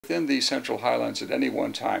Within the Central Highlands at any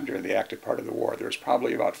one time during the active part of the war, there was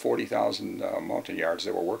probably about 40,000 Montagnards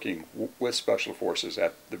that were working with Special Forces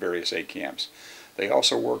at the various aid camps. They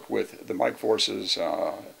also worked with the Mike Forces.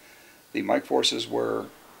 The Mike Forces were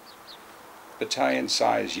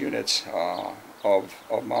battalion-sized units of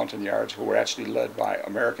Montagnards who were actually led by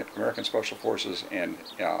American Special Forces and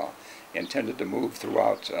intended to move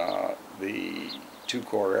throughout the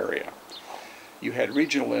two-corps area. You had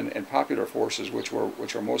regional and popular forces, which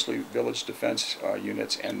were mostly village defense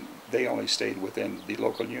units, and they only stayed within the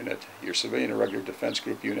local unit. Your civilian and regular defense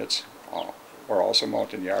group units are also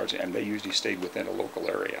Montagnards, and they usually stayed within a local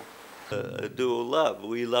area. A dual love.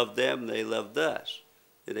 We loved them, they loved us.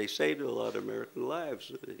 And they saved a lot of American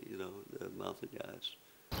lives, you know, the Montagnards.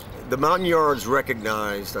 The Montagnards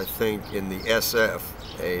recognized, I think, in the SF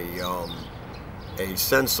a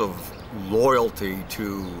sense of loyalty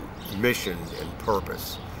to mission and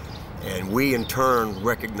purpose. And we in turn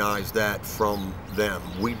recognized that from them.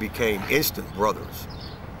 We became instant brothers.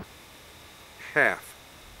 Half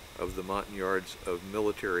of the Montagnards of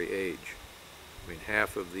military age, I mean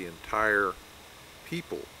half of the entire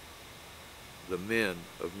people, the men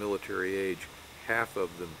of military age, half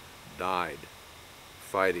of them died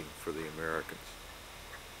fighting for the Americans.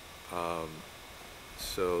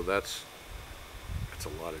 So that's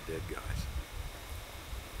a lot of dead guys.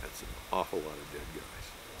 That's an awful lot of dead guys.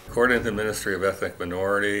 According to the Ministry of Ethnic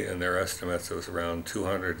Minority and their estimates, it was around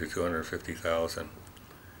 200 to 250,000.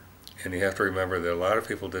 And you have to remember that a lot of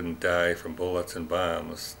people didn't die from bullets and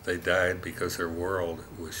bombs. They died because their world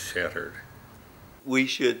was shattered. We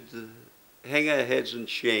should hang our heads in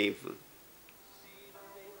shame,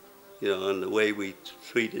 you know, on the way we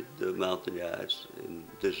treated the Montagnards and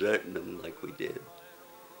deserting them like we did.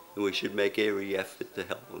 And we should make every effort to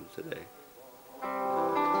help them today.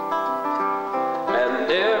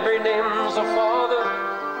 And every name's a father,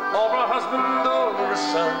 or a husband, or a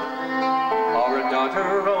son, or a daughter,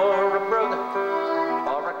 or a brother,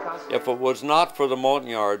 or a cousin. If it was not for the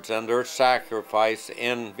Montagnards and their sacrifice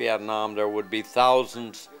in Vietnam, there would be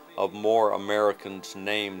thousands of more Americans'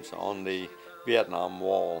 names on the Vietnam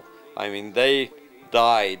Wall. I mean, they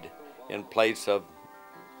died in place of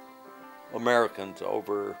Americans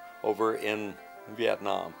over in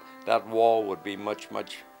Vietnam. That wall would be much,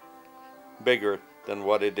 much bigger than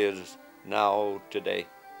what it is now today.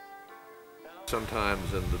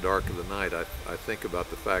 Sometimes in the dark of the night, I think about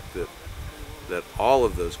the fact that all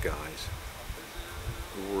of those guys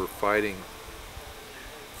were fighting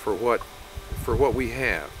for what we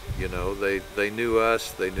have. You know, they knew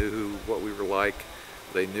us, they knew what we were like,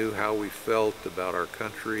 they knew how we felt about our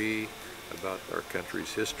country, about our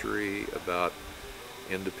country's history, about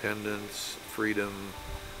independence, freedom,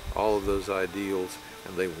 all of those ideals,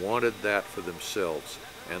 and they wanted that for themselves,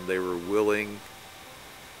 and they were willing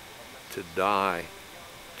to die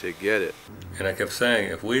to get it. And I kept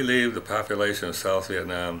saying, if we leave the population of South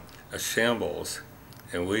Vietnam a shambles,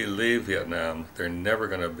 and we leave Vietnam, they're never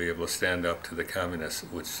going to be able to stand up to the communists,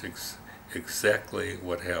 which is exactly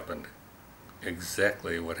what happened.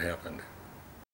 Exactly what happened.